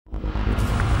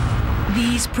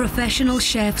These professional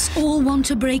chefs all want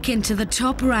to break into the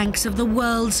top ranks of the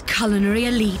world's culinary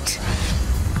elite.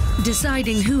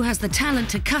 Deciding who has the talent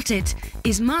to cut it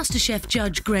is MasterChef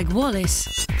judge Gregg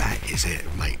Wallace. That is it,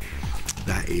 mate.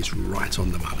 That is right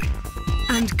on the money.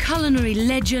 And culinary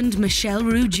legend Michel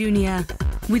Roux Jr.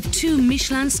 With 2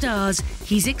 Michelin stars,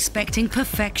 he's expecting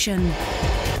perfection.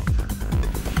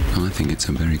 I think it's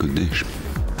a very good dish.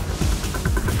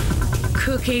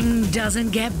 Cooking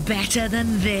doesn't get better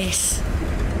than this.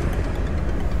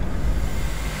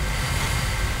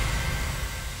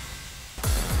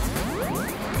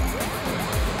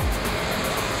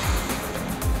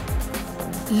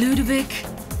 Ludovic,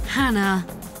 Hannah,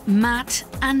 Matt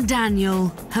and Daniel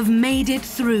have made it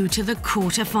through to the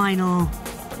quarterfinal.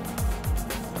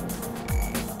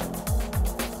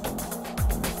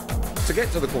 To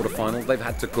get to the quarterfinal, they've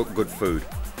had to cook good food.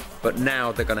 But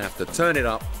now they're going to have to turn it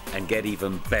up and get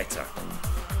even better.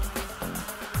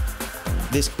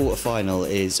 This quarterfinal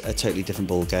is a totally different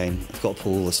ball game. I've got to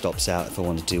pull all the stops out if I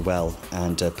want to do well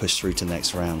and push through to the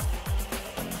next round.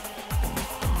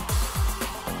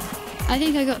 I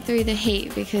think I got through the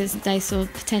heat because they saw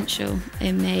potential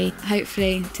in me.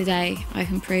 Hopefully today I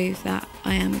can prove that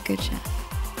I am a good chef.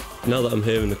 Now that I'm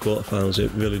here in the quarterfinals,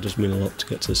 it really does mean a lot to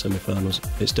get to the semi-finals.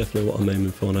 It's definitely what I'm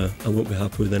aiming for now. I won't be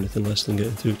happy with anything less than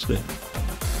getting through today.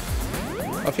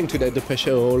 I think today the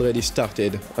pressure already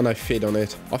started and I feed on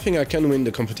it. I think I can win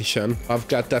the competition. I've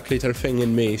got that little thing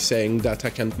in me saying that I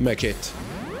can make it.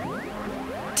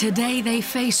 Today they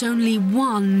face only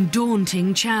one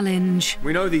daunting challenge.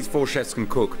 We know these 4 chefs can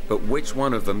cook, but which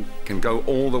one of them can go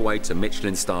all the way to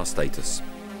Michelin star status?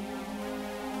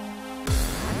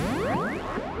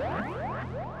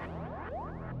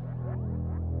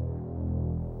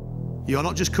 You are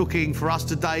not just cooking for us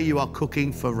today, you are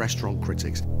cooking for restaurant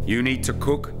critics. You need to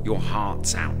cook your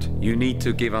hearts out. You need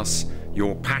to give us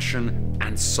your passion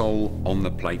and soul on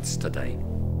the plates today.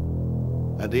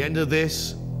 At the end of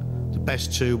this, the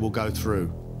best 2 will go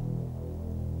through.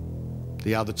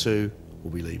 The other 2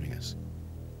 will be leaving us.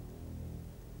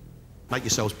 Make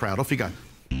yourselves proud. Off you go.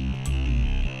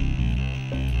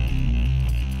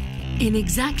 In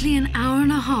exactly an hour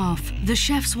and a half, the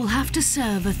chefs will have to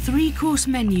serve a 3-course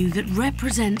menu that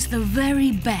represents the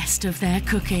very best of their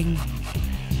cooking.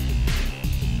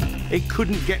 It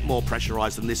couldn't get more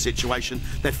pressurised than this situation.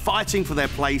 They're fighting for their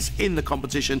place in the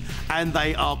competition and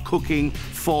they are cooking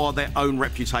for their own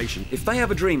reputation. If they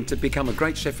have a dream to become a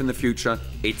great chef in the future,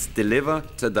 it's deliver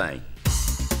today.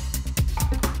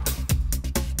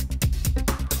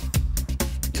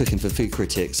 Cooking for food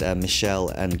critics, Michel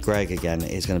and Gregg again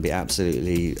is going to be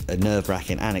absolutely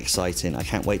nerve-wracking and exciting. I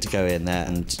can't wait to go in there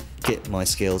and get my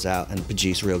skills out and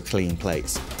produce real clean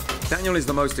plates. Daniel is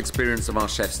the most experienced of our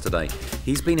chefs today.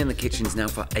 He's been in the kitchens now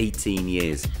for 18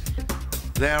 years.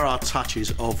 There are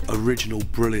touches of original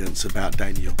brilliance about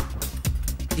Daniel.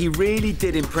 He really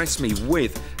did impress me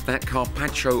with that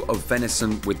carpaccio of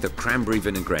venison with the cranberry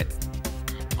vinaigrette.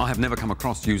 I have never come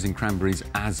across using cranberries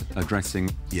as a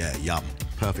dressing. Yeah, yum.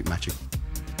 Perfect matching.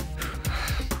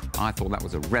 I thought that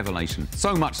was a revelation.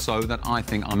 So much so that I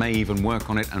think I may even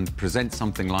work on it and present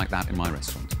something like that in my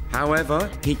restaurant. However,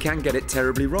 he can get it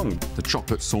terribly wrong. The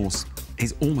chocolate sauce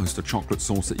is almost a chocolate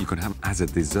sauce that you could have as a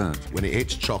dessert. When it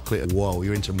hits chocolate, whoa,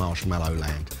 you're into marshmallow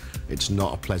land. It's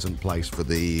not a pleasant place for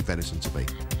the venison to be.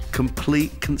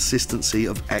 Complete consistency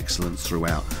of excellence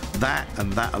throughout. That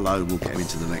and that alone will get him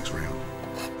into the next round.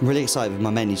 I'm really excited with my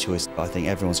menu choice. I think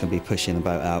everyone's going to be pushing the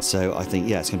boat out, so I think,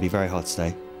 yeah, it's going to be very hard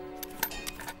today.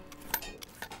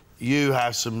 You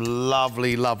have some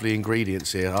lovely, lovely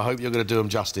ingredients here. I hope you're going to do them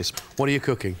justice. What are you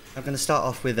cooking? I'm going to start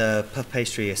off with a puff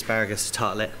pastry asparagus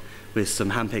tartlet with some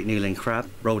hand-picked noodle crab,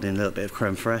 rolled in a little bit of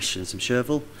creme fraiche and some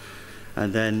chervil,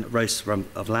 and then roast rump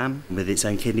of lamb with its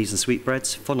own kidneys and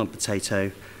sweetbreads, fondant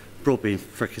potato, broad bean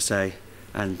fricassee,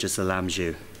 and just a lamb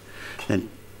jus. Then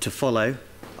to follow,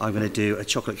 I'm going to do a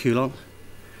chocolate coulant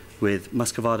with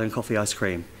muscovado and coffee ice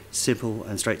cream. Simple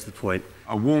and straight to the point.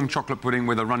 A warm chocolate pudding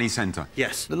with a runny centre.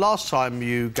 Yes. The last time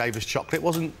you gave us chocolate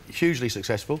wasn't hugely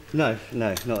successful. No,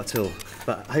 not at all.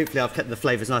 But hopefully I've kept the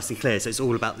flavours nice and clear, so it's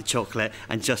all about the chocolate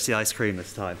and just the ice cream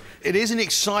this time. It is an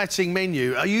exciting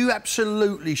menu. Are you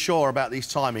absolutely sure about these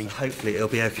timings? Hopefully it'll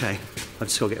be OK. I've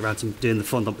just got to get around to doing the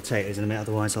fondant potatoes in a minute,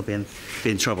 otherwise I'll be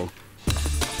in trouble.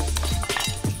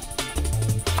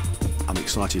 I'm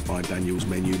excited by Daniel's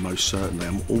menu, most certainly.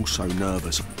 I'm also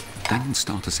nervous. Daniel's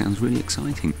starter sounds really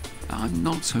exciting. I'm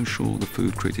not so sure the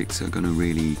food critics are going to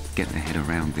really get their head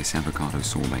around this avocado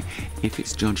sorbet. If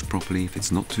it's judged properly, if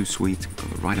it's not too sweet, got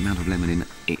the right amount of lemon in,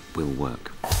 it will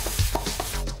work.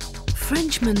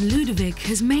 Frenchman Ludovic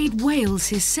has made Wales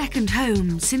his second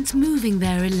home since moving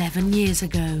there 11 years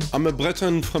ago. I'm a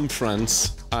Breton from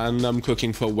France and I'm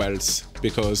cooking for Wales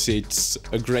because it's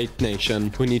a great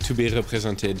nation. We need to be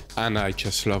represented and I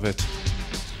just love it.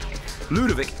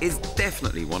 Ludovic is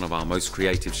definitely one of our most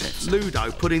creative chefs.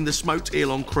 Ludo putting the smoked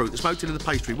eel on croûte, the smoked eel in the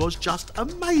pastry was just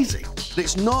amazing.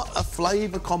 It's not a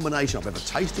flavour combination I've ever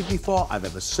tasted before, I've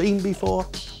ever seen before.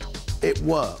 It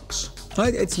works.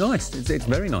 It's nice. It's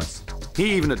very nice.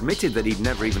 He even admitted that he'd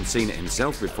never even seen it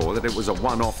himself before, that it was a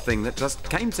one-off thing that just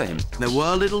came to him. There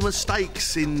were little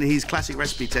mistakes in his classic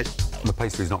recipe test. The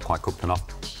pastry's not quite cooked enough.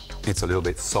 It's a little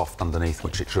bit soft underneath,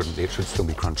 which it shouldn't be. It should still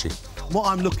be crunchy. What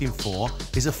I'm looking for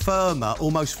is a firmer,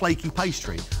 almost flaky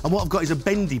pastry. And what I've got is a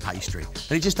bendy pastry,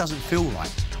 and it just doesn't feel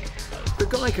right. The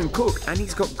guy can cook, and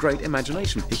he's got great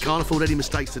imagination. He can't afford any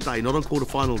mistakes today, not on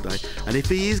quarter-final day. And if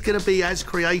he is going to be as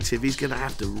creative, he's going to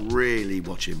have to really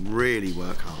watch him, really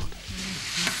work hard.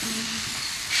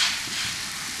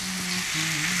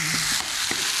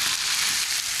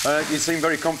 You seem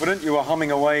very confident. You were humming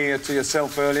away to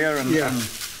yourself earlier and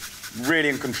really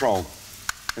in control.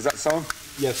 Is that so?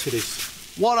 Yes, it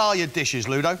is. What are your dishes,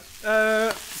 Ludo?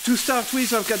 To start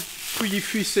with, I've got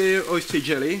pouilly oyster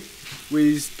jelly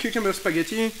with cucumber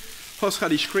spaghetti,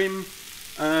 horseradish cream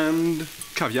and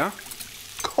caviar.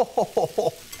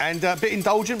 And a bit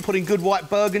indulgent, putting good white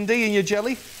burgundy in your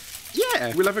jelly?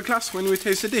 Yeah, we'll have a glass when we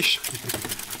taste the dish.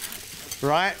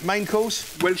 Right, main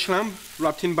course? Welsh lamb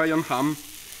wrapped in Bayonne ham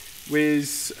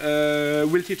with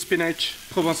wilted spinach,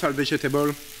 Provençal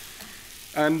vegetable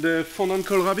and fondant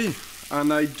kohlrabi.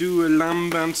 And I do a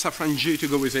lamb and saffron jus to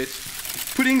go with it.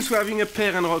 Puddings, we're having a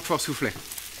pear and roquefort soufflé.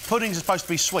 Puddings are supposed to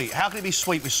be sweet. How can it be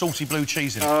sweet with salty blue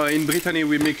cheese in it? In Brittany,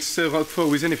 we mix roquefort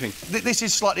with anything. This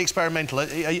is slightly experimental.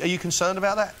 Are you concerned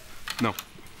about that? No,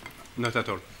 not at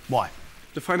all. Why?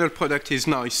 The final product is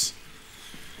nice.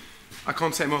 I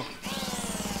can't say more.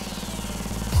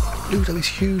 Ludo is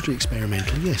hugely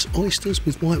experimental, yes. Oysters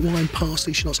with white wine,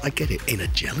 parsley, shallots, I get it. In a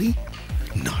jelly?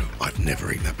 No, I've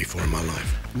never eaten that before in my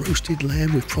life. Roasted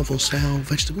lamb with Provençal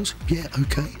vegetables? Yeah,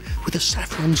 OK. With a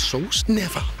saffron sauce?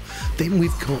 Never. Then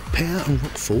we've got pear and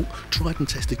roquefort, tried and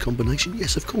tested combination.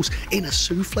 Yes, of course. In a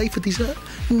soufflé for dessert?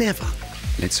 Never.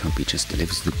 Let's hope he just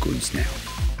delivers the goods now.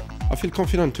 I feel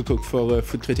confident to cook for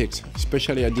food critics,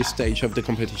 especially at this stage of the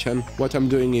competition. What I'm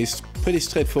doing is pretty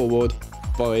straightforward,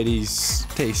 but it is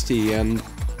tasty and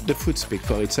the food speaks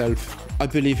for itself. I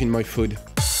believe in my food.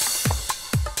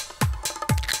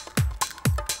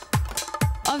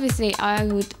 Obviously, I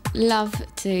would love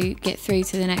to get through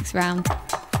to the next round.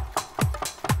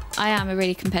 I am a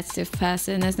really competitive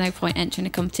person. There's no point entering a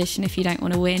competition if you don't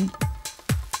want to win.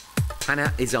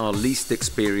 Hannah is our least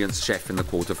experienced chef in the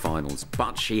quarterfinals,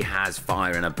 but she has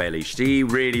fire in her belly. She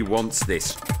really wants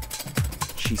this.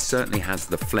 She certainly has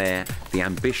the flair, the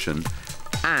ambition,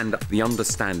 and the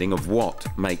understanding of what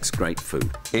makes great food.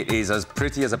 It is as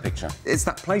pretty as a picture. It's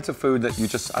that plate of food that you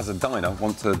just, as a diner,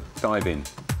 want to dive in.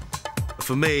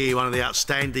 For me, one of the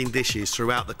outstanding dishes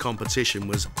throughout the competition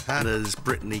was Hannah's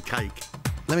Brittany cake.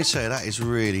 Let me tell you, that is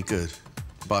really good.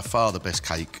 By far the best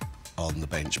cake on the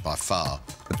bench, by far.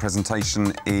 The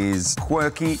presentation is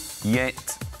quirky, yet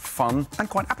fun and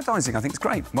quite appetising. I think it's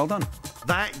great. Well done.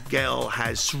 That girl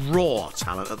has raw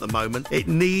talent at the moment. It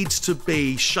needs to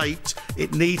be shaped.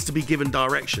 It needs to be given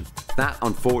direction. That,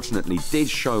 unfortunately, did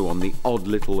show on the odd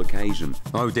little occasion.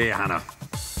 Oh dear, Hannah.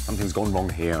 Something's gone wrong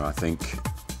here, I think.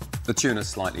 The tuna's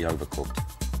slightly overcooked.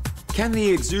 Can the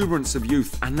exuberance of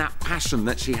youth and that passion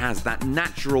that she has, that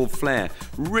natural flair,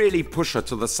 really push her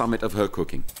to the summit of her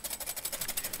cooking?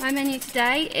 My menu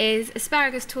today is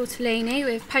asparagus tortellini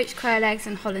with poached quail eggs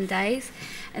and hollandaise.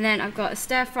 And then I've got a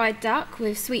stir-fried duck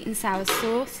with sweet and sour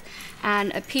sauce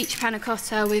and a peach panna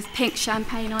cotta with pink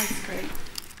champagne ice cream.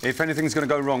 If anything's going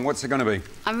to go wrong, what's it going to be?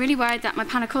 I'm really worried that my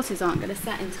panna cottas aren't going to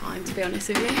set in time, to be honest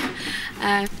with you.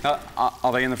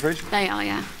 Are they in the fridge? They are,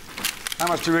 yeah. How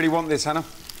much do you really want this, Hannah?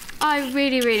 I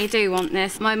really, really do want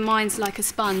this. My mind's like a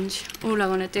sponge. All I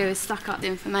want to do is suck up the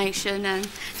information and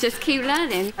just keep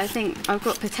learning. I think I've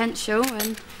got potential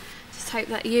and just hope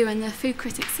that you and the food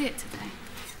critics see it today.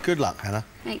 Good luck, Hannah.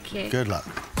 Thank you. Good luck.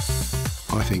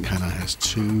 I think Hannah has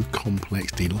two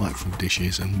complex, delightful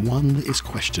dishes and one that is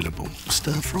questionable.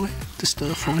 Stir-fry? Does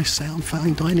stir-fry sound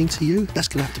fine dining to you? That's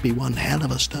going to have to be one hell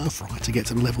of a stir-fry to get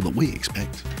to the level that we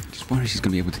expect. Just worry she's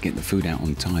going to be able to get the food out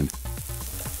on time.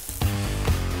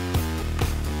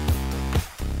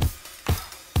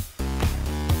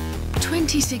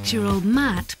 "26-year-old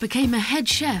Matt became a head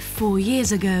chef 4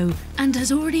 years ago and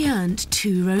has already earned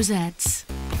 2 rosettes.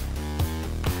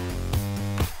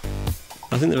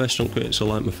 I think the restaurant critics will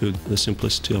like my food, the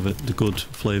simplicity of it, the good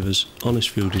flavours. Honest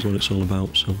food is what it's all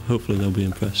about, so hopefully they'll be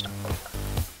impressed.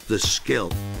 The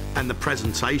skill and the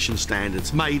presentation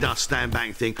standards made us stand back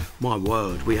and think, my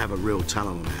word, we have a real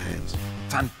talent on our hands.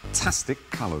 Fantastic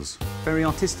colours. Very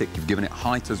artistic. You've given it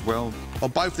height as well.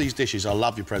 On both these dishes, I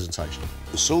love your presentation.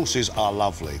 The sauces are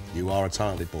lovely. You are a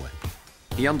talented boy.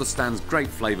 He understands great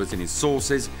flavours in his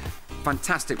sauces.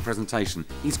 Fantastic presentation.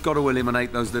 He's got to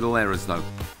eliminate those little errors, though.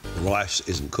 The rice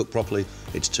isn't cooked properly.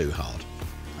 It's too hard.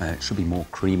 It should be more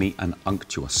creamy and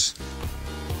unctuous.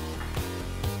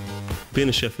 Being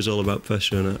a chef is all about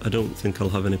pressure, and I don't think I'll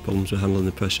have any problems with handling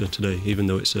the pressure today, even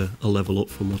though it's a level up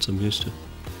from what I'm used to.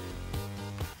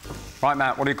 Right,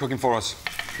 Matt, what are you cooking for us?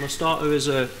 My starter is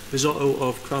a risotto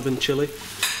of crab and chilli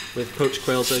with poached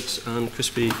quail's eggs and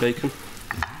crispy bacon.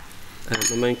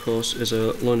 My main course is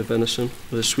a loin of venison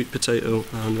with a sweet potato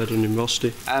and red onion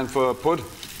rosti. And for pud?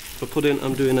 For pudding,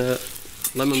 I'm doing a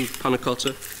lemon panna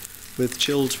cotta with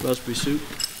chilled raspberry soup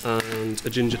and a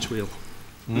ginger tweel.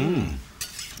 Mm.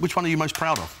 Which one are you most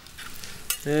proud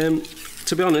of?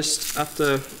 To be honest,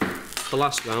 after the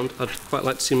last round, I'd quite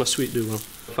like to see my sweet do well.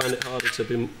 I find it harder to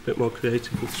be a bit more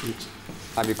creative with sweets.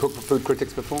 Have you cooked for food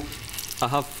critics before? I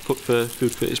have cooked for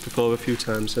food critics before a few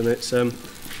times, and it's a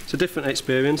different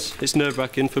experience. It's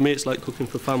nerve-wracking. For me, it's like cooking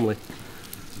for family,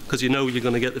 because you know you're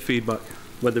going to get the feedback,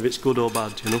 whether it's good or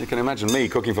bad, you know. You can imagine me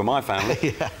cooking for my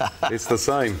family. Yeah. It's the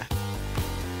same.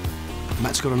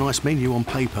 Matt's got a nice menu on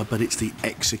paper, but it's the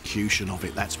execution of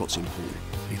it that's what's important.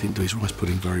 He didn't do his rice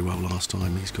pudding very well last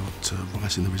time. He's got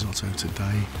rice in the risotto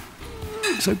today.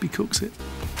 Let's hope he cooks it.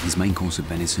 His main course of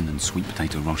venison and sweet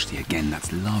potato rosti, again,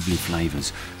 that's lovely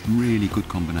flavours. Really good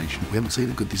combination. We haven't seen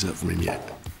a good dessert from him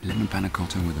yet. Lemon panna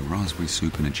cotta with a raspberry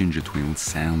soup and a ginger tweel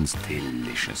sounds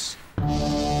delicious.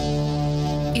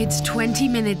 It's 20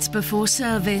 minutes before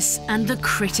service and the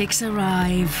critics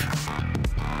arrive.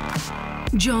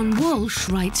 John Walsh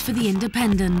writes for The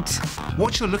Independent.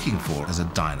 What you're looking for as a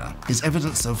diner is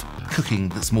evidence of cooking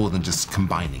that's more than just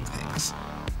combining things.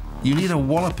 You need a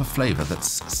wallop of flavour that's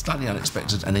slightly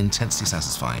unexpected and intensely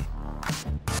satisfying.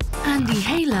 Andy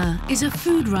Haler is a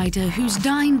food writer who's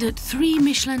dined at 3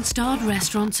 Michelin-starred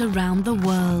restaurants around the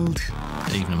world.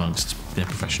 Even amongst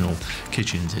professional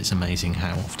kitchens, it's amazing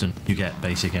how often you get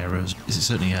basic errors. It's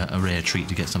certainly a rare treat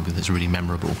to get something that's really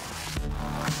memorable.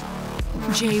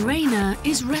 Jay Rayner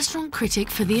is restaurant critic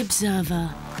for The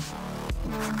Observer.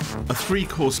 A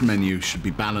 3-course menu should be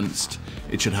balanced.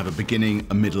 It should have a beginning,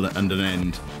 a middle and an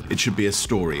end. It should be a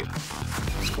story.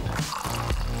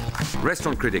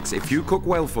 Restaurant critics, if you cook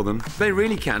well for them, they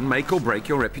really can make or break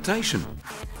your reputation.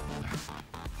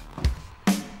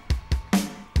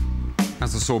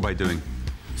 How's the sorbet doing?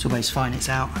 Sorbet's fine, it's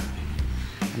out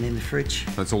and in the fridge.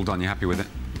 That's all done, you happy with it?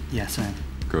 Yes, I am.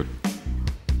 Good.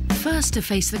 First to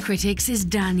face the critics is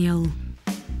Daniel.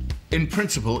 In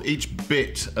principle, each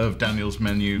bit of Daniel's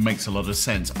menu makes a lot of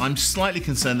sense. I'm slightly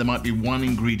concerned there might be one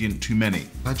ingredient too many.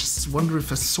 I just wonder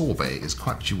if a sorbet is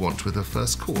quite what you want with a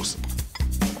first course.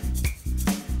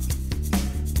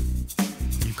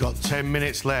 You've got 10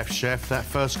 minutes left, chef. That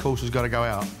first course has got to go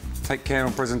out. Take care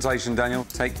on presentation, Daniel.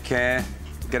 Take care.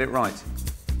 Get it right.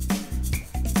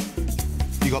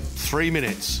 You've got 3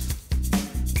 minutes.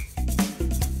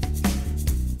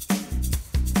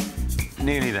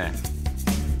 Nearly there.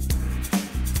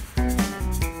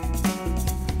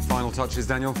 Final touches,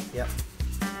 Daniel? Yep.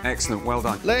 Excellent, well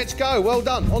done. Let's go. Well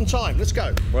done. On time. Let's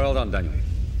go. Well done, Daniel.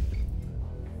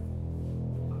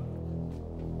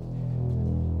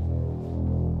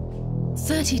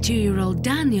 "32-year-old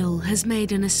Daniel has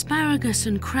made an asparagus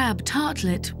and crab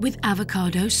tartlet with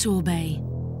avocado sorbet.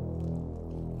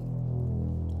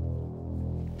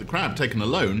 The crab taken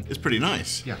alone is pretty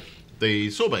nice. Yeah. The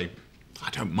sorbet, I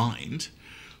don't mind,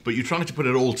 but you're trying to put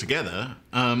it all together,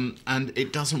 and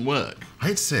it doesn't work. I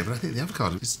hate to say it, but I think the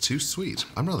avocado is too sweet.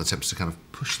 I'm rather tempted to kind of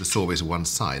push the sorbet to one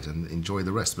side and enjoy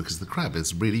the rest, because the crab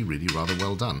is really, really rather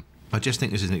well done. I just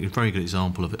think this is a very good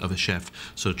example of a chef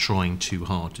sort of trying too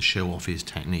hard to show off his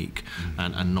technique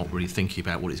and not really thinking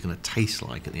about what it's going to taste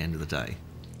like at the end of the day.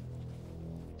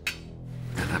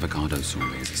 That avocado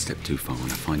sorbet is a step too far,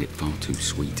 and I find it far too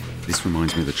sweet. This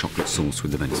reminds me of the chocolate sauce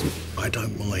with the venison. I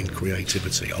don't mind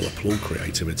creativity. I'll applaud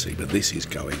creativity, but this is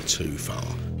going too far.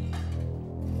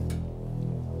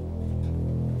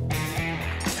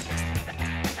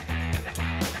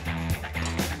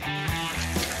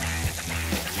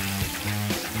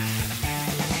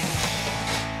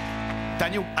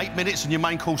 Daniel, 8 minutes and your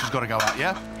main course has got to go out,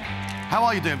 yeah? How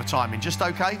are you doing for timing? Just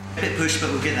okay? A bit pushed,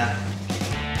 but we'll get that.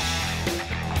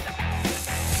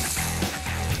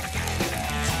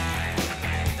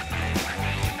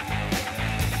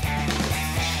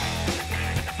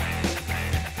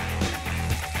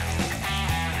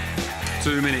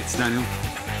 2 minutes, Daniel.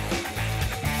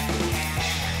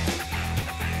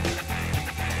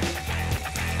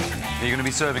 Are you going to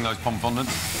be serving those pommes fondants?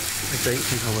 I don't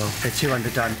think I will. They're too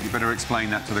underdone. You better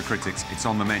explain that to the critics. It's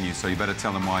on the menu, so you better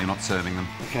tell them why you're not serving them.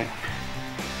 Okay.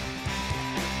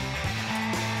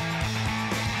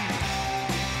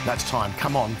 That's time.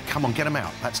 Come on, get them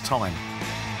out. That's time.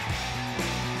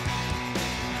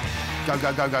 Go,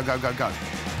 go, go, go, go, go, go.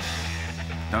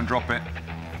 Don't drop it.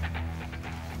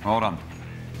 Hold on.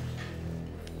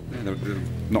 Yeah, they're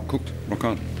not cooked. Rock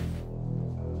on.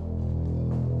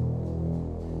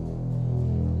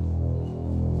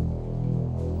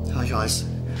 Hi guys.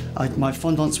 My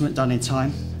fondants weren't done in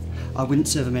time. I wouldn't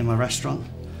serve them in my restaurant,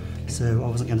 so I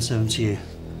wasn't going to serve them to you.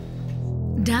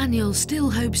 Daniel still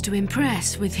hopes to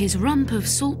impress with his rump of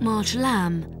salt marsh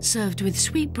lamb, served with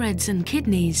sweetbreads and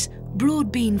kidneys, broad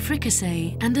bean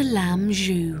fricassee and a lamb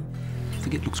jus. I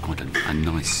think it looks quite a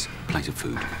nice plate of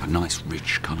food, a nice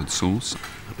rich coloured sauce.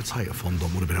 A potato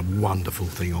fondant would have been a wonderful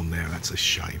thing on there. That's a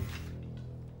shame.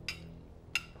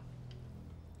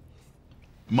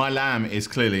 My lamb is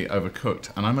clearly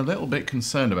overcooked, and I'm a little bit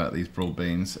concerned about these broad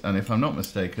beans, and if I'm not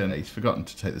mistaken, he's forgotten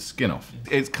to take the skin off.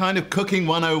 It's kind of cooking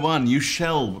 101. You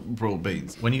shell broad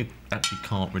beans. When you actually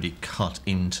can't really cut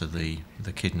into the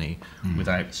kidney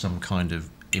without some kind of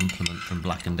implement from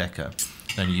Black & Decker,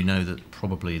 then you know that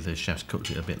probably the chef's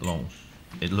cooked it a bit long.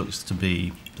 It looks to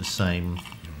be the same,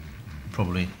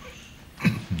 probably,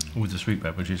 with the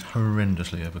sweetbread, which is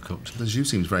horrendously overcooked. The jus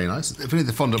seems very nice. If only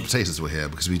the fondant potatoes were here,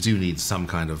 because we do need some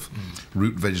kind of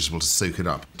root vegetable to soak it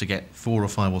up. To get 4 or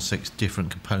 5 or 6 different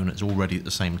components all ready at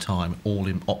the same time, all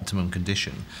in optimum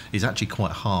condition, is actually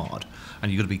quite hard,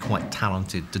 and you've got to be quite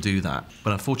talented to do that.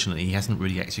 But unfortunately, he hasn't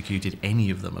really executed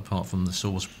any of them apart from the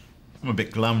sauce. I'm a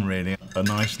bit glum, really. A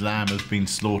nice lamb has been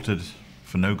slaughtered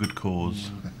for no good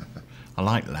cause. I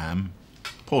like lamb.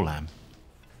 Poor lamb.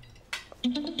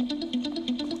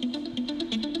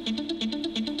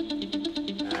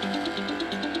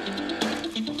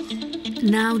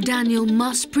 Now Daniel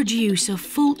must produce a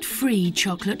fault-free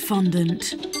chocolate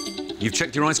fondant. You've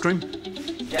checked your ice cream?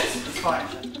 Yes, it's fine.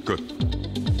 Good.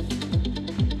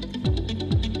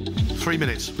 3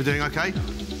 minutes. We're doing OK? Yeah.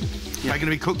 They're going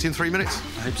to be cooked in 3 minutes?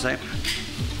 I hope so.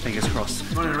 Fingers crossed.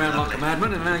 Running around like a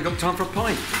madman and I ain't got time for a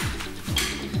pint.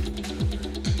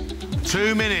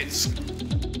 2 minutes.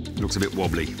 Looks a bit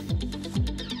wobbly.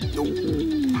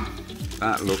 Ooh,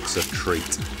 that looks a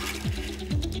treat.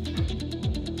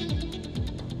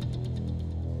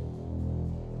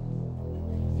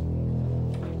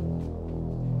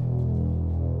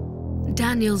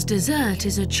 Daniel's dessert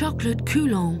is a chocolate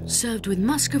coulant served with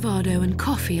muscovado and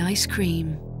coffee ice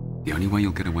cream. The only way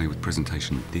you'll get away with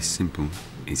presentation this simple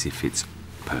is if it's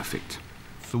perfect.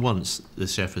 For once, the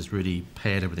chef has really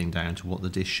pared everything down to what the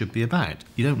dish should be about.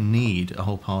 You don't need a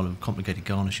whole pile of complicated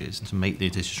garnishes to make the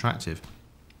dish attractive.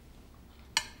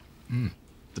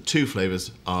 The two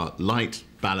flavours are light,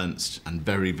 balanced, and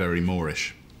very, very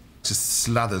Moorish. Just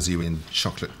slathers you in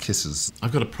chocolate kisses.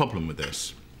 I've got a problem with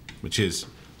this, which is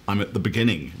I'm at the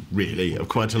beginning, really, of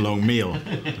quite a long meal,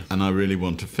 and I really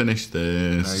want to finish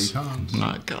this. No, you can't.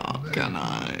 I can't, can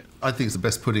I? I think it's the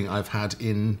best pudding I've had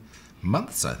in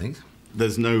months, I think.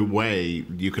 There's no way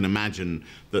you can imagine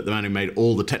that the man who made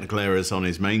all the technical errors on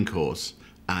his main course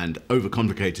and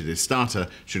overcomplicated his starter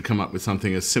should come up with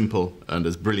something as simple and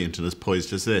as brilliant and as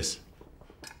poised as this.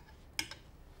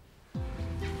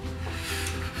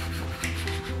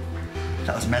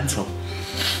 That was mental.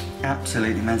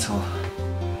 Absolutely mental.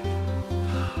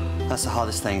 That's the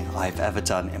hardest thing I've ever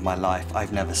done in my life.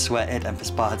 I've never sweated and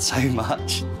perspired so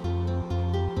much.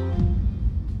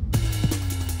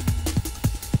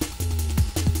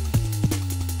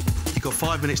 You've got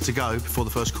 5 minutes to go before the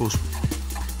first course.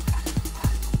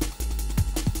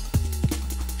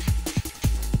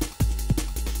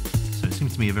 So it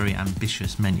seems to me a very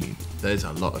ambitious menu. There's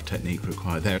a lot of technique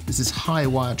required there. There's this high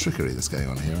wire trickery that's going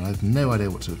on here, and I have no idea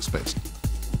what to expect.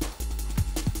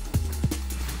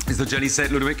 Is the jelly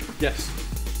set, Ludovic? Yes.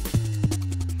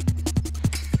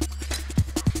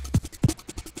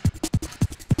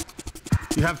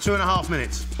 You have 2.5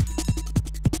 minutes.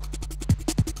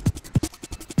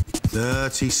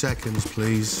 30 seconds,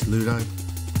 please, Ludo.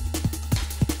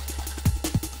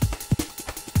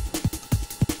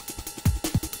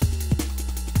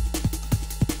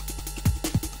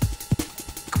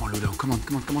 Come on, Ludo. Come on,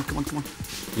 come on, come on, come on, come on.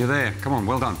 You're there. Come on,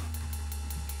 well done.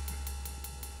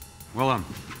 Well done.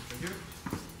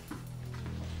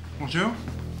 Bonjour.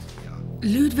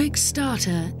 Ludovic's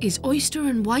starter is oyster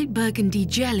and white burgundy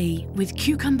jelly with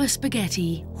cucumber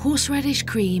spaghetti, horseradish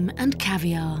cream and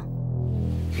caviar.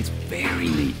 It's very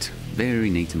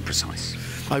neat and precise.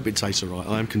 I hope it tastes all right.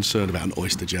 I am concerned about an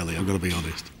oyster jelly, I've got to be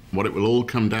honest. What it will all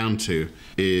come down to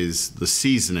is the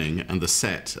seasoning and the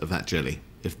set of that jelly.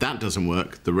 If that doesn't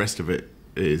work, the rest of it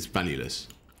is valueless.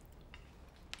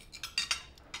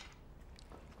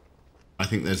 I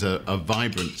think there's a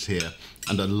vibrance here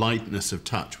and a lightness of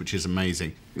touch, which is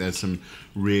amazing. There's some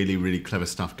really, really clever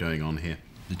stuff going on here.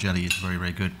 The jelly is very,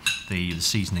 very good. The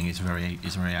seasoning is very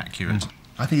accurate.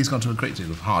 I think he's gone to a great deal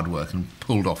of hard work and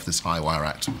pulled off this high wire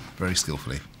act very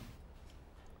skillfully.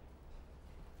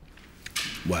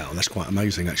 Wow, that's quite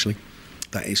amazing, actually.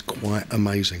 That is quite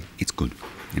amazing. It's good.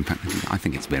 In fact, I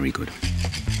think it's very good.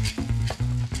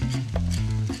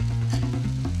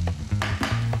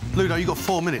 Ludo, you've got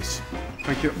 4 minutes.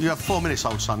 Thank you. You have 4 minutes,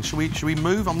 old son. Should we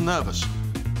move? I'm nervous.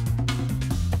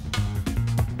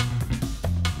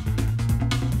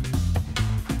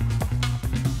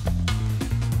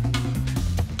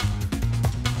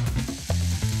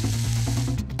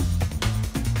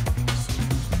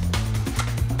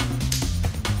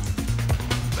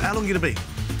 How long are you going to be?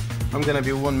 I'm going to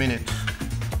be 1 minute.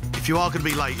 If you are going to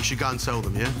be late, you should go and tell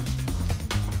them, yeah?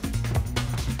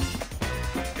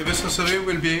 The saucery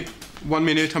will be 1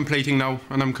 minute. I'm plating now,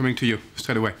 and I'm coming to you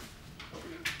straight away.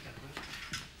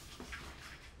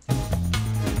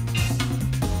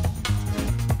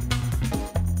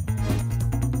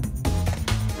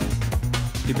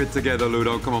 Keep it together,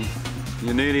 Ludo. Come on.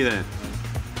 You're nearly there.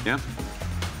 Yeah?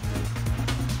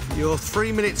 You're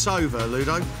 3 minutes over,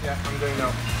 Ludo. Yeah, I'm doing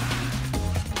now.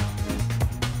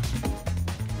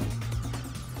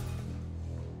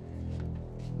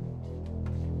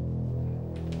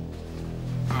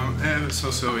 So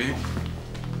sorry.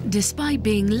 Despite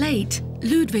being late,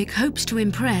 Ludovic hopes to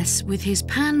impress with his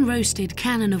pan-roasted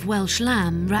cannon of Welsh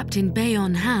lamb wrapped in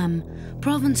Bayonne ham,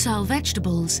 Provençal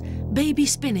vegetables, baby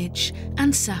spinach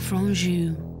and saffron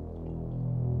jus.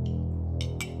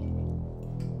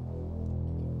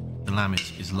 The lamb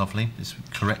is lovely. It's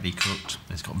correctly cooked.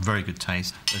 It's got very good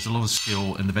taste. There's a lot of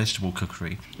skill in the vegetable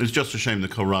cookery. It's just a shame the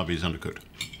kohlrabi is undercooked.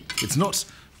 It's not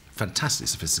fantastically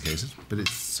sophisticated, but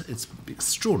it's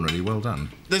extraordinarily well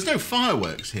done. There's no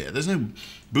fireworks here. There's no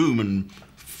boom and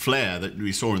flare that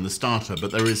we saw in the starter,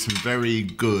 but there is some very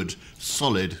good,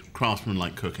 solid,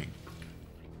 craftsman-like cooking.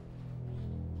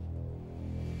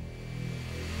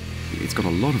 It's got a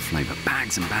lot of flavour,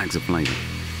 bags and bags of flavour.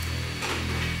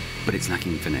 But it's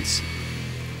lacking finesse.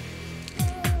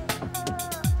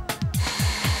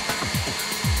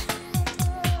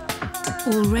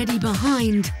 Already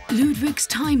behind, Ludovic's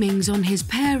timings on his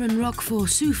pear and roquefort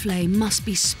soufflé must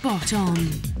be spot on.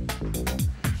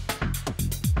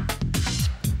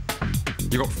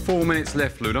 You've got 4 minutes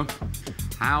left, Ludo.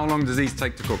 How long does these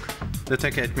take to cook? They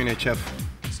take 8 minutes, chef.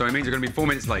 So it means you're going to be 4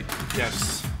 minutes late.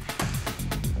 Yes.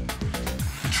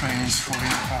 The train is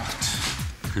falling apart.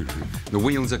 The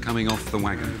wheels are coming off the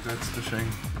wagon. That's the thing.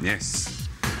 Yes.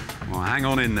 Well, hang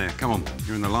on in there. Come on.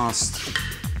 You're in the last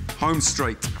home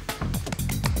straight.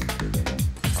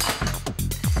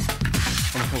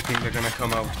 I'm hoping they're going to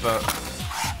come out, but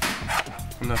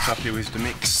I'm not happy with the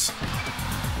mix.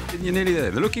 You're nearly there.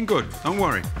 They're looking good. Don't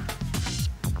worry.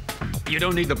 You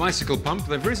don't need the bicycle pump.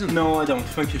 They've risen. No, I don't.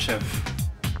 Thank you, chef.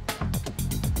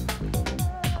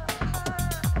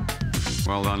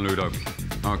 Well done, Ludo.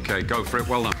 OK, go for it.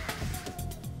 Well done.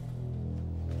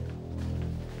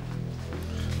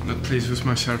 I'm not pleased with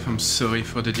myself. I'm sorry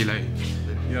for the delay.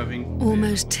 You're having...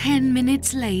 Almost 10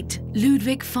 minutes late,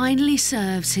 Ludovic finally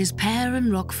serves his pear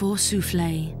and roquefort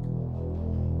soufflé.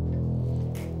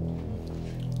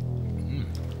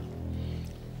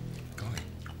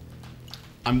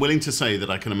 I'm willing to say that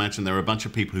I can imagine there are a bunch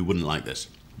of people who wouldn't like this.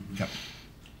 Yep.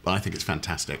 But I think it's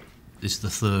fantastic. This is the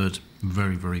third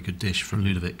very, very good dish from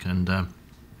Ludovic, and I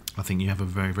think you have a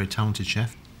very, very talented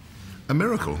chef. A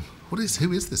miracle. Who is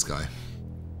this guy?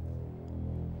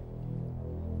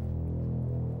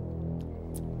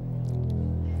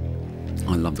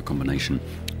 I love the combination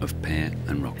of pear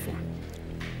and roquefort,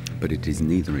 but it is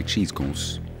neither a cheese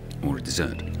course or a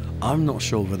dessert. I'm not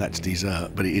sure whether that's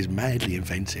dessert, but it is madly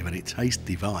inventive and it tastes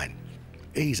divine.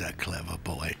 He's a clever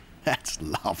boy. That's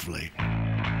lovely.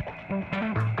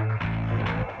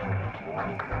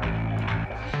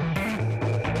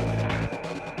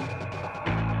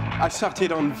 I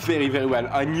started on very, very well.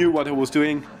 I knew what I was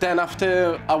doing. Then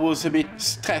after, I was a bit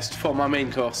stressed for my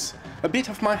main course. A bit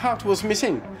of my heart was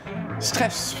missing.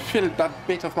 Stress filled that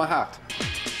bit of my heart.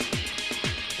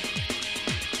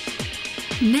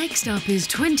 Next up is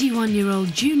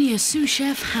 21-year-old junior sous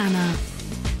chef Hannah.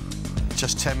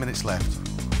 Just 10 minutes left.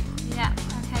 Yeah,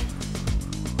 okay.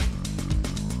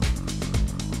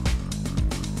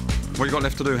 What you got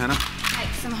left to do, Hannah? Okay,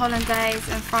 some hollandaise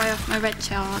and fry off my red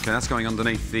chard. Okay, that's going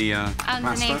underneath the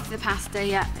Underneath pasta. the pasta,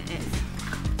 yeah, it is.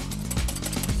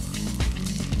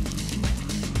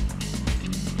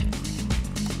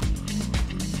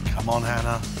 Come on,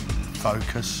 Hannah.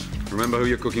 Focus. Remember who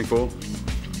you're cooking for.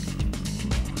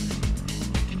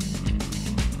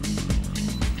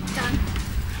 Done.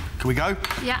 Can we go?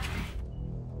 Yeah.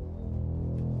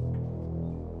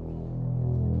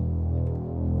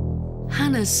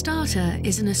 Hannah's starter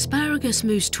is an asparagus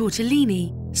mousse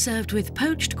tortellini served with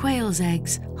poached quail's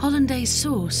eggs, hollandaise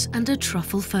sauce and a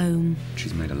truffle foam.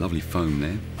 She's made a lovely foam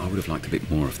there. I would have liked a bit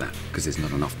more of that because there's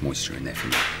not enough moisture in there for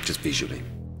me, just visually.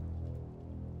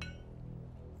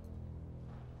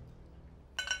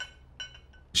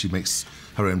 She makes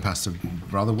her own pasta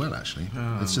rather well, actually.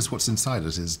 It's just what's inside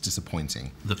it is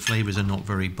disappointing. The flavours are not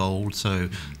very bold, so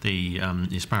the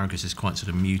asparagus is quite sort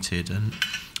of muted, and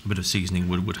a bit of seasoning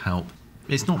would help.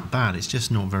 It's not bad, it's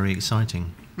just not very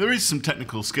exciting. There is some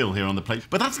technical skill here on the plate,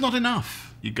 but that's not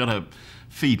enough. You've got to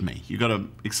feed me, you've got to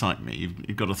excite me,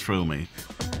 you've got to thrill me.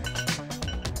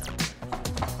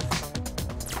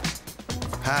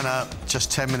 Hannah, just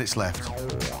 10 minutes left.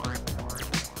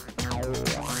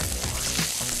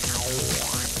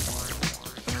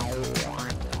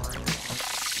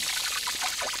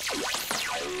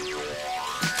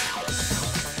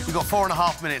 You've got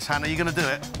 4.5 minutes, Hannah. You're going to do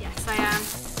it? Yes, I am.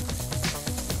 –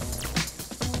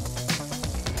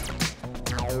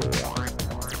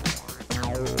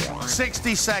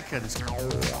 60 seconds.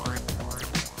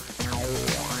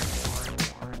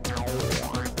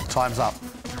 Time's up.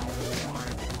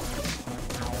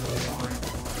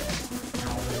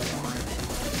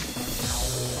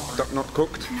 Duck not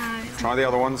cooked? No. Try the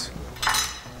other ones.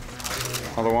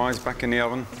 Otherwise, back in the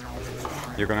oven.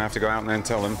 You're going to have to go out there and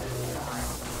tell them.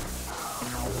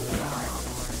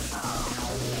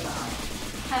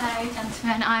 Hello,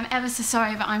 gentlemen. I'm ever so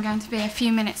sorry, but I'm going to be a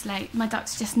few minutes late. My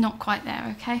duck's just not quite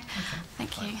there, okay?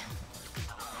 Thank you.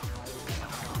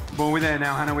 Well, we're there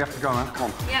now, Hannah. We have to go, huh?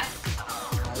 Come on. Yeah.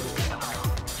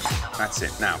 That's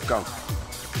it. Now, go.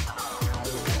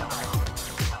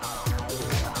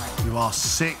 You are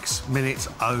 6 minutes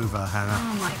over, Hannah.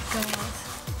 Oh, my God.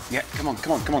 Yeah, come on,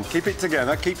 come on, come on. Keep it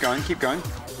together. Keep going, keep going.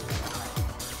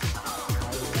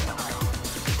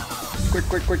 Quick,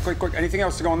 quick, quick, quick, quick. Anything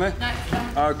else to go on there? No.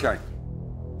 OK.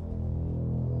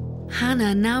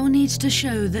 Hannah now needs to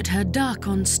show that her duck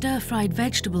on stir-fried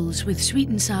vegetables with sweet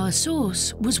and sour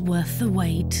sauce was worth the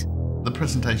wait. The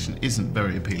presentation isn't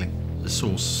very appealing. The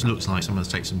sauce looks like someone's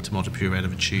taken some tomato puree out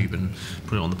of a tube and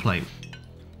put it on the plate.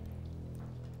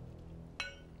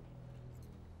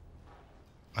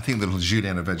 I think the little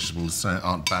julienne vegetables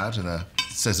aren't bad in a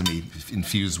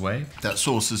sesame-infused way. That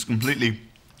sauce has completely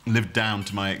lived down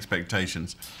to my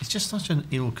expectations. It's just such an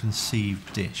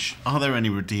ill-conceived dish. Are there any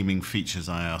redeeming features,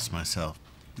 I ask myself?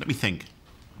 Let me think.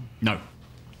 No.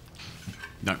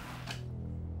 No.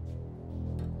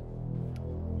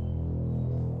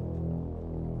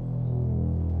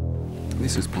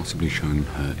 This has possibly shown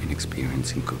her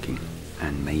inexperience in cooking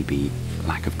and maybe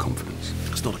lack of confidence.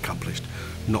 It's not accomplished.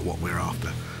 Not what we're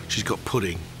after. She's got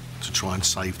pudding to try and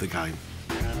save the game.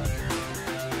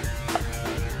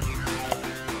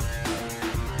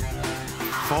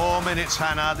 Four minutes,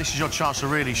 Hannah. This is your chance to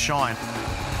really shine.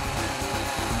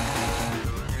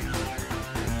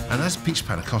 And as peach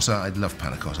panna cotta, I love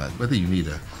panna cotta. Whether you need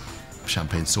a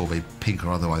champagne sorbet, pink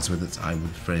or otherwise with it, I would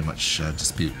very much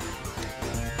dispute.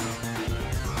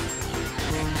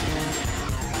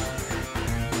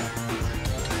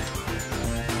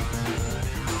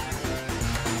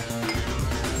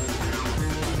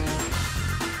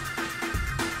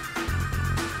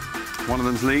 One of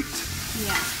them's leaked.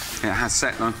 Yeah. It has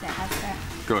set, though. It has set.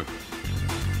 Good.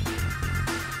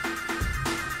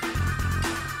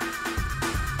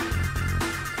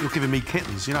 You're giving me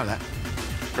kittens, you know that.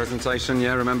 Presentation,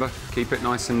 yeah, remember? Keep it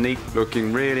nice and neat.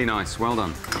 Looking really nice. Well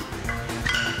done.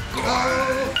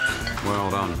 Well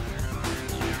done.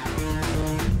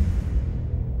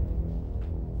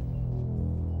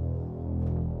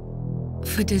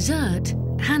 For dessert,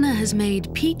 Hannah has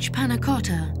made peach panna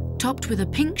cotta topped with a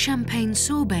pink champagne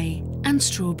sorbet and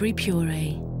strawberry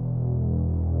puree.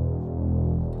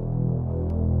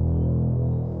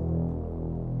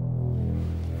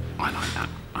 I like that.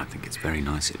 I think it's very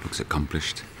nice. It looks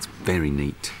accomplished. It's very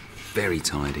neat, very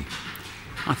tidy.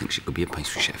 I think she could be a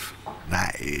pastry chef.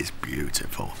 That is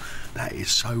beautiful. That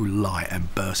is so light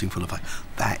and bursting full of life.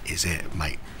 That is it,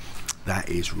 mate. That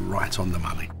is right on the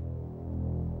money.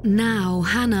 Now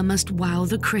Hannah must wow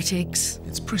the critics.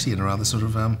 It's pretty in a rather sort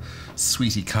of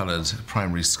sweetie-coloured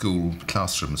primary school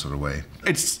classroom sort of way.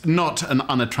 It's not an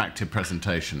unattractive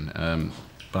presentation.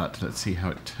 but let's see how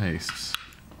it tastes.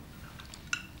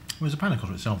 Well, as a panna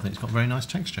cotta itself, I think it's got very nice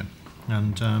texture,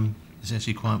 and it's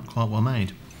actually quite well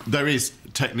made. There is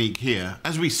technique here.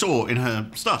 As we saw in her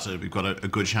starter, we've got a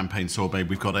good champagne sorbet,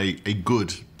 we've got a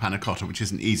good panna cotta, which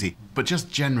isn't easy, but just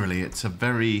generally it's a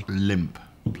very limp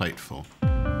plateful.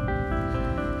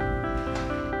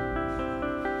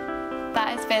 That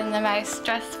has been the most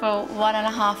stressful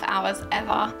 1.5 hours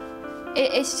ever.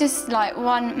 It's just like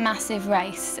one massive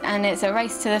race, and it's a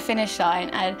race to the finish line,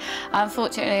 and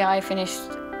unfortunately I finished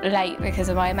late because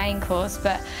of my main course,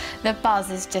 but the buzz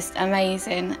is just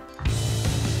amazing.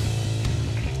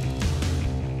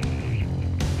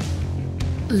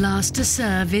 Last to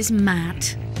serve is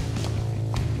Matt.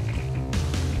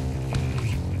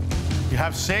 You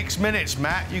have 6 minutes,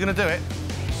 Matt. You're going to do it.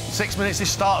 6 minutes, this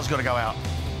starter's got to go out.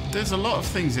 There's a lot of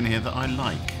things in here that I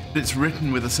like. It's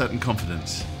written with a certain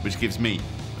confidence, which gives me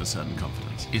a certain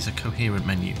confidence. It's a coherent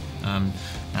menu, and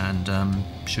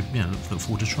should look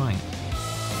forward to trying it.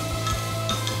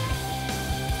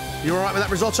 You all right with that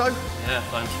risotto? Yeah,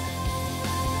 thanks.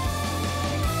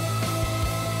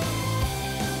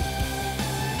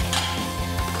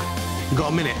 You've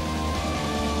got a minute.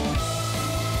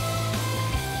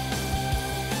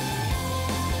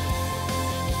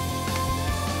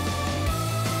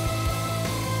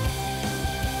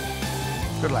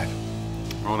 Good lad.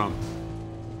 Well done.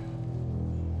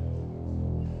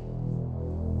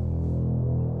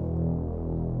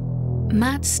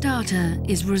 Matt's starter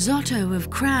is risotto of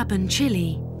crab and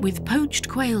chili with poached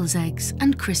quail's eggs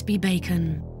and crispy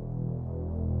bacon.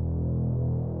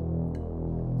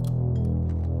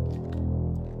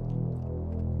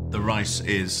 The rice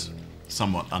is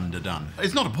somewhat underdone.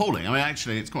 It's not appalling. I mean,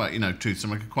 actually, it's quite,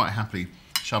 toothsome. I could quite happily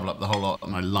shovel up the whole lot,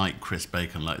 and I like crisp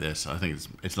bacon like this. I think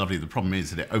it's lovely. The problem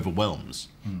is that it overwhelms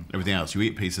everything else. You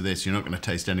eat a piece of this, you're not going to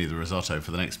taste any of the risotto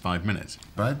for the next 5 minutes.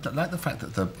 But I like the fact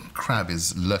that the crab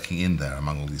is lurking in there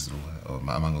among all these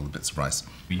among all the bits of rice.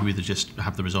 You either just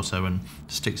have the risotto and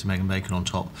stick some egg and bacon on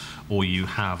top, or you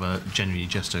have generally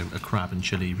just a crab and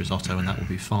chili risotto, and that will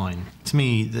be fine. To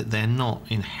me, they're not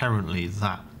inherently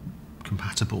that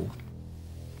compatible.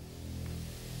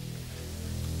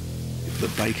 The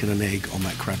bacon and egg on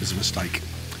that crab is a mistake.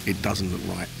 It doesn't look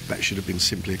right. That should have been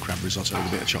simply a crab risotto with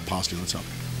a bit of chopped parsley on the top.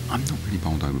 I'm not really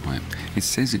bowled over by it. It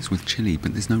says it's with chilli,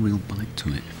 but there's no real bite to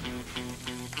it.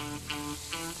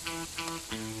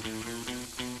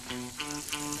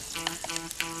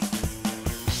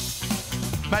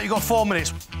 Matt, you've got 4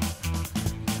 minutes.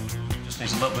 Just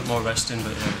needs a little bit more resting,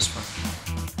 but yeah, it's fine.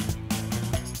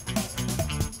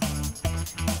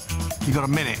 You've got a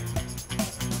minute.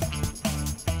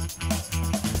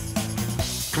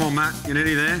 Come on, Matt, you're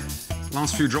nearly there.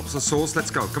 Last few drops of sauce,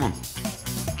 let's go, come on.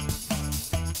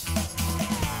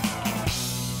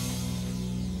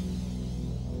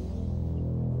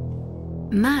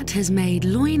 Matt has made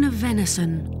loin of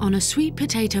venison on a sweet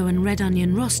potato and red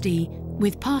onion rosti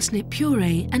with parsnip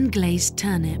puree and glazed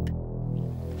turnip.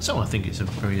 So I think it's a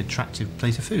very attractive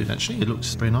plate of food, actually. It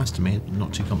looks very nice to me,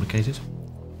 not too complicated.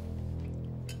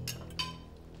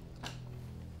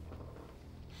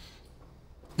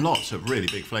 Lots of really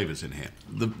big flavours in here.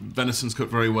 The venison's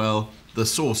cooked very well, the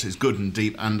sauce is good and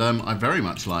deep, and I very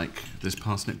much like this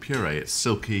parsnip puree. It's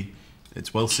silky,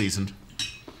 it's well seasoned.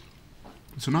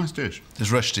 It's a nice dish.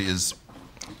 This rosti is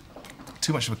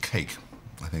too much of a cake,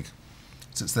 I think.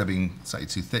 It sits there being slightly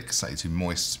too thick, slightly too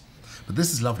moist. But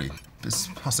this is lovely. This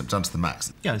parsnip done to the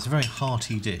max. Yeah, it's a very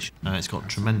hearty dish. It's got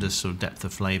tremendous sort of depth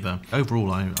of flavour.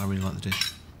 Overall, I really like the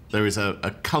dish. There is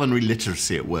a culinary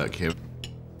literacy at work here.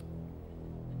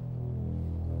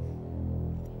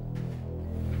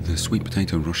 The sweet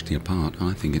potato rosti apart,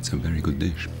 I think it's a very good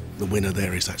dish. The winner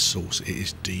there is that sauce. It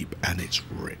is deep and it's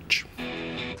rich. You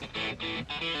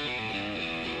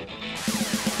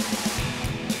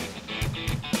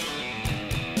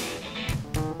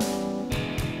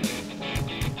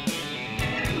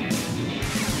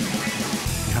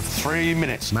have 3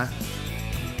 minutes, Matt.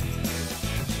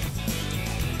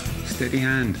 Steady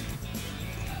hand.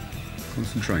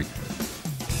 Concentrate.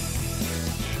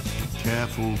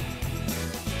 Careful.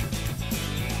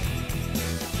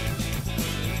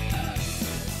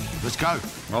 Let's go.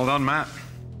 Well done, Matt.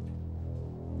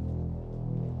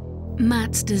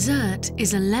 Matt's dessert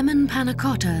is a lemon panna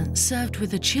cotta served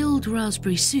with a chilled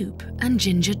raspberry soup and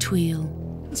ginger tweel.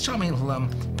 This charming little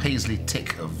paisley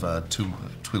tick of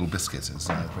tweel biscuits is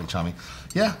very charming.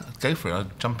 Yeah, go for it.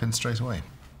 I'll jump in straight away.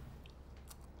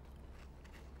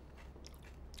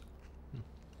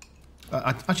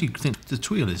 I actually think the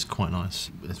tweel is quite nice.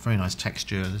 It's very nice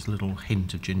texture. There's a little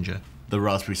hint of ginger. The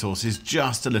raspberry sauce is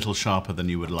just a little sharper than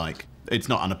you would like. It's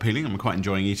not unappealing, I'm quite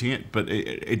enjoying eating it, but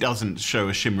it doesn't show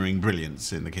a shimmering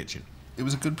brilliance in the kitchen. It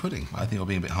was a good pudding. I think I'll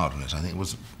be a bit hard on it. I think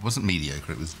it wasn't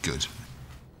mediocre, it was good.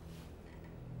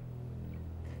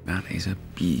 That is a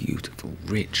beautiful,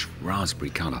 rich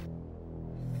raspberry colour.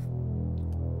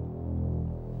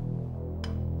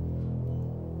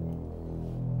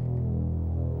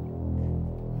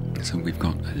 So we've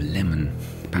got a lemon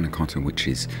panna cotta, which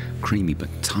is creamy but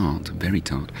tart, very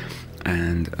tart,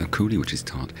 and a coulis, which is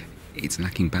tart. It's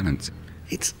lacking balance.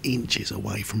 It's inches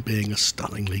away from being a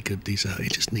stunningly good dessert.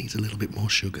 It just needs a little bit more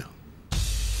sugar.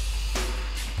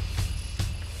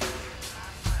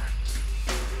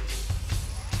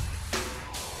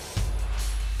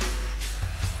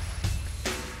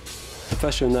 The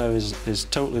pressure now is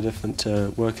totally different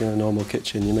to working in a normal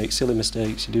kitchen. You make silly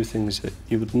mistakes, you do things that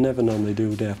you would never normally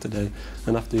do day after day,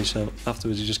 and afterwards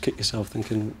you just kick yourself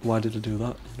thinking, why did I do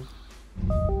that? You know?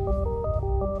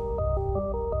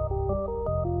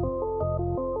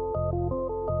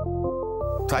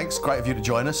 Thanks, great of you to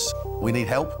join us. We need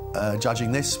help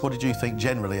judging this. What did you think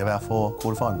generally of our 4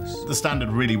 quarterfinalists? The standard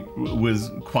really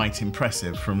was quite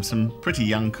impressive from some pretty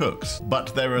young cooks,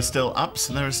 but there are still ups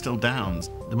and there are still downs.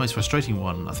 The most frustrating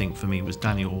one, I think, for me was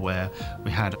Daniel, where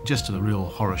we had just a real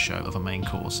horror show of a main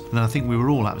course. And I think we were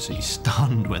all absolutely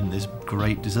stunned when this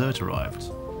great dessert arrived.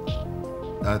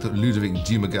 I thought Ludovic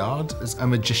Dumagard is a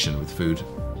magician with food.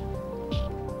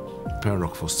 Pain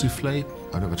Roquefort soufflé,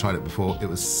 I've never tried it before, it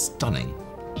was stunning.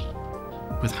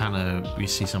 With Hannah, we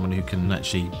see someone who can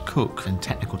actually cook, in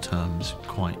technical terms,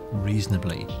 quite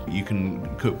reasonably. You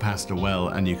can cook pasta well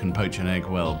and you can poach an egg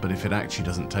well, but if it actually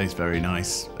doesn't taste very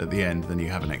nice at the end, then you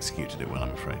haven't executed it well,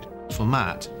 I'm afraid. For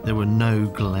Matt, there were no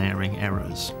glaring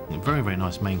errors. A very, very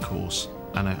nice main course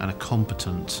and a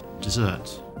competent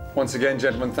dessert. Once again,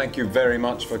 gentlemen, thank you very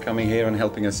much for coming here and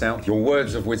helping us out. Your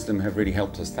words of wisdom have really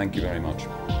helped us. Thank you very much.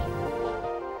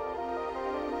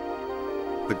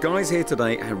 The guys here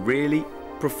today have really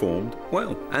performed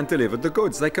well and delivered the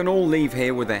goods. They can all leave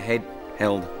here with their head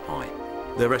held high.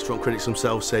 The restaurant critics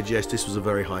themselves said, yes, this was a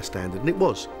very high standard, and it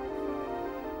was.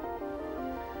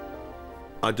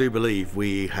 I do believe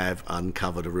we have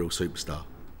uncovered a real superstar.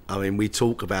 I mean, we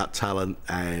talk about talent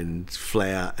and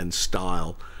flair and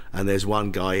style, and there's one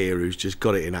guy here who's just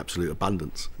got it in absolute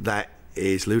abundance. That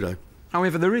is Ludo.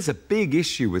 However, there is a big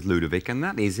issue with Ludovic, and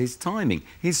that is his timing.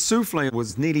 His soufflé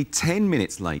was nearly 10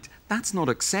 minutes late. That's not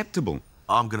acceptable.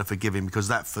 I'm going to forgive him because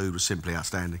that food was simply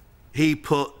outstanding. He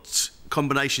put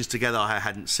combinations together I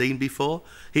hadn't seen before.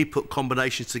 He put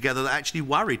combinations together that actually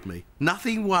worried me.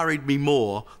 Nothing worried me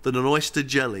more than an oyster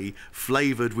jelly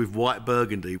flavoured with white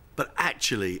burgundy, but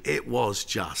actually it was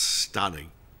just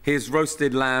stunning. His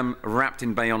roasted lamb wrapped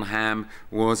in Bayonne ham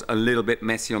was a little bit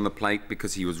messy on the plate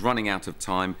because he was running out of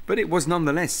time, but it was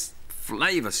nonetheless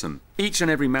flavoursome. Each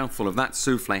and every mouthful of that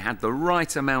soufflé had the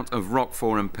right amount of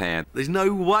Roquefort and pear. There's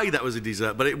no way that was a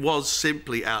dessert, but it was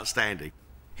simply outstanding.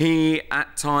 He,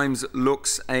 at times,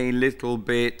 looks a little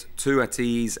bit too at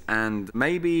ease and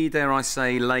maybe, dare I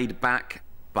say, laid back,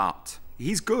 but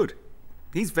he's good.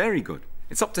 He's very good.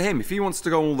 It's up to him. If he wants to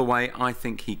go all the way, I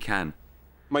think he can.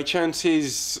 My chance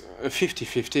is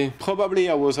 50-50. Probably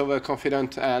I was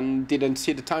overconfident and didn't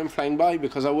see the time flying by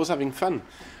because I was having fun.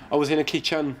 I was in a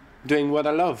kitchen doing what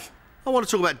I love. I want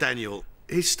to talk about Daniel.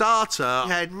 His starter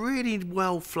had really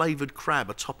well-flavoured crab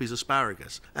atop his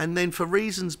asparagus. And then, for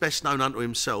reasons best known unto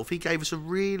himself, he gave us a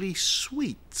really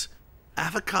sweet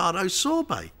avocado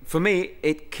sorbet. For me,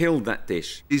 it killed that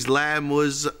dish. His lamb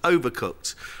was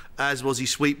overcooked, as was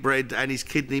his sweetbread and his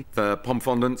kidney. The pomme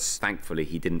fondants, thankfully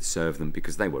he didn't serve them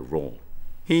because they were raw.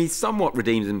 He somewhat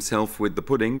redeemed himself with the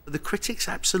pudding. The critics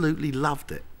absolutely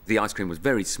loved it. The ice cream was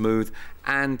very smooth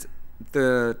and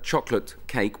the chocolate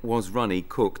cake was runny,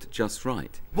 cooked just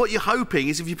right. What you're hoping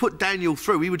is if you put Daniel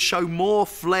through, he would show more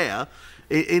flair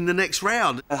in the next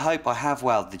round. I hope I have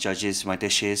wowed the judges with my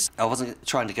dishes. I wasn't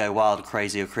trying to go wild,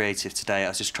 crazy or creative today. I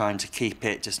was just trying to keep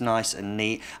it just nice and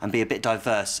neat and be a bit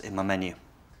diverse in my menu.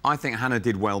 I think Hannah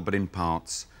did well, but in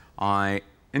parts. I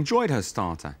enjoyed her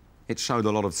starter. It showed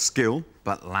a lot of skill,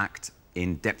 but lacked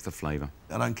in depth of flavour.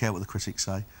 I don't care what the critics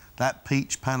say. That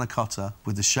peach panna cotta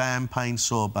with the champagne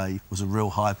sorbet was a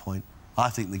real high point. I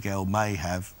think the girl may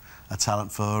have a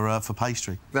talent for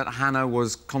pastry. That Hannah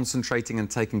was concentrating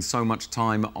and taking so much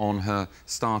time on her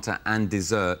starter and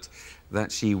dessert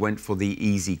that she went for the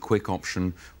easy, quick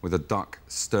option with a duck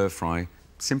stir-fry,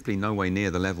 simply no way near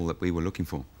the level that we were looking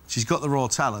for. She's got the raw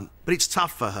talent, but it's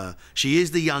tough for her. She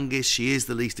is the youngest, she is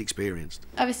the least experienced.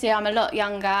 Obviously, I'm a lot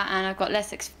younger and I've got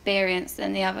less experience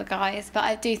than the other guys, but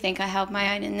I do think I held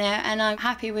my own in there and I'm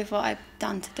happy with what I've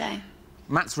done today.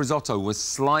 Matt's risotto was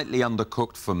slightly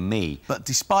undercooked for me. But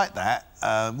despite that,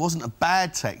 it wasn't a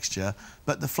bad texture,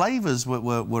 but the flavours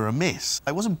were amiss.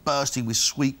 It wasn't bursting with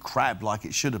sweet crab like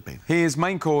it should have been. His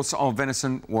main course of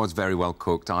venison was very well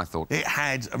cooked, I thought. It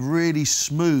had a really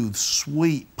smooth,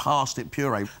 sweet parsnip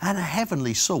puree and a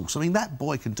heavenly sauce. I mean, that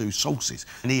boy can do sauces.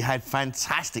 And he had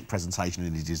fantastic presentation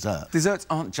in his dessert. Desserts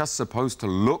aren't just supposed to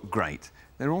look great.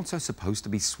 They're also supposed to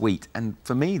be sweet, and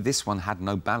for me, this one had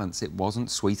no balance. It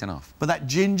wasn't sweet enough. But that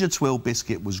ginger twill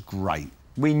biscuit was great.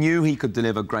 We knew he could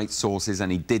deliver great sauces,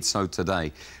 and he did so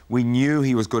today. We knew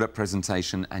he was good at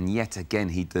presentation, and yet again,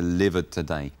 he delivered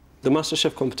today. The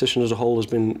MasterChef competition as a whole has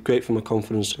been great for my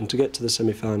confidence, and to get to the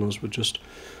semi-finals would just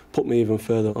put me even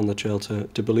further on the trail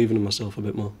to believing in myself a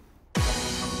bit more.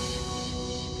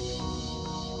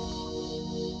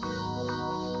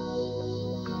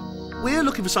 We're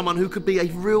looking for someone who could be a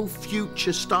real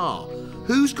future star.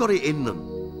 Who's got it in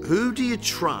them? Who do you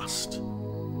trust?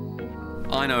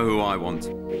 I know who I want.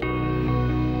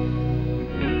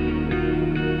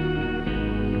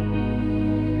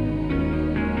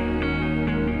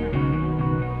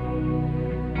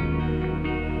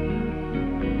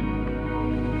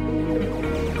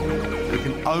 We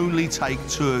can only take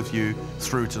 2 of you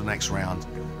through to the next round.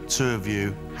 2 of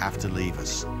you have to leave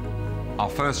us. Our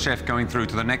first chef going through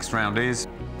to the next round is...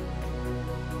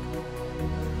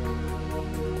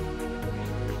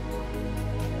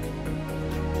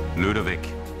 Ludovic.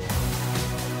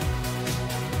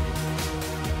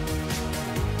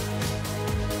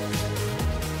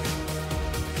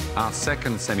 Our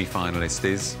second semi-finalist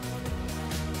is...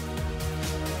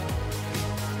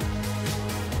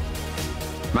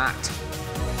 Matt.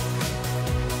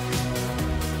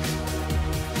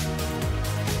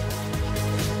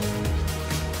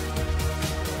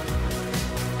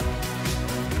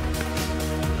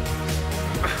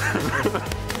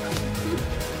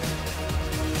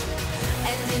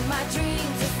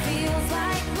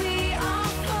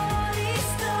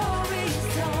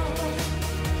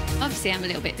 Obviously, I'm a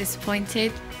little bit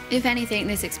disappointed. If anything,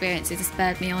 this experience has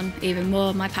spurred me on even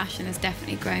more. My passion has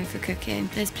definitely grown for cooking.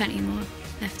 There's plenty more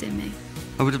left in me.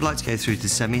 I would have liked to go through to the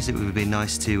semis. It would have been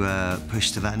nice to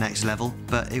push to that next level,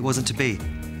 but it wasn't to be.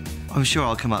 I'm sure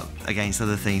I'll come up against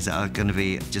other things that are going to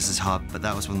be just as hard, but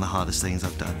that was one of the hardest things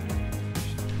I've done.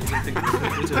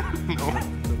 No.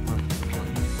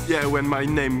 Yeah, when my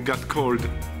name got called,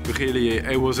 really,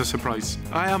 it was a surprise.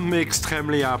 I am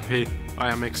extremely happy.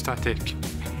 I am ecstatic.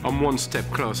 I'm one step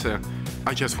closer.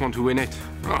 I just want to win it.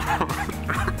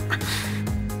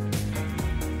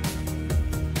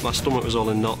 My stomach was all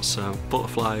in knots,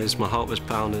 butterflies, my heart was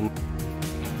pounding.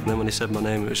 And then when he said my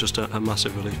name, it was just a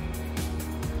massive relief.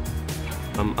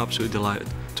 I'm absolutely delighted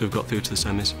to have got through to the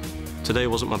semis. Today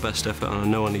wasn't my best effort, and I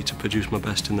know I need to produce my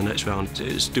best in the next round.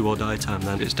 It's do or die time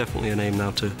then. It's definitely an aim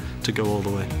now to go all the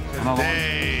way.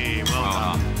 Hey, well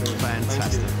done.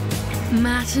 Fantastic.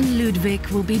 Matt and Ludovic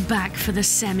will be back for the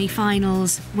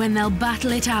semi-finals when they'll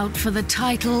battle it out for the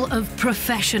title of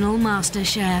Professional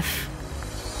MasterChef.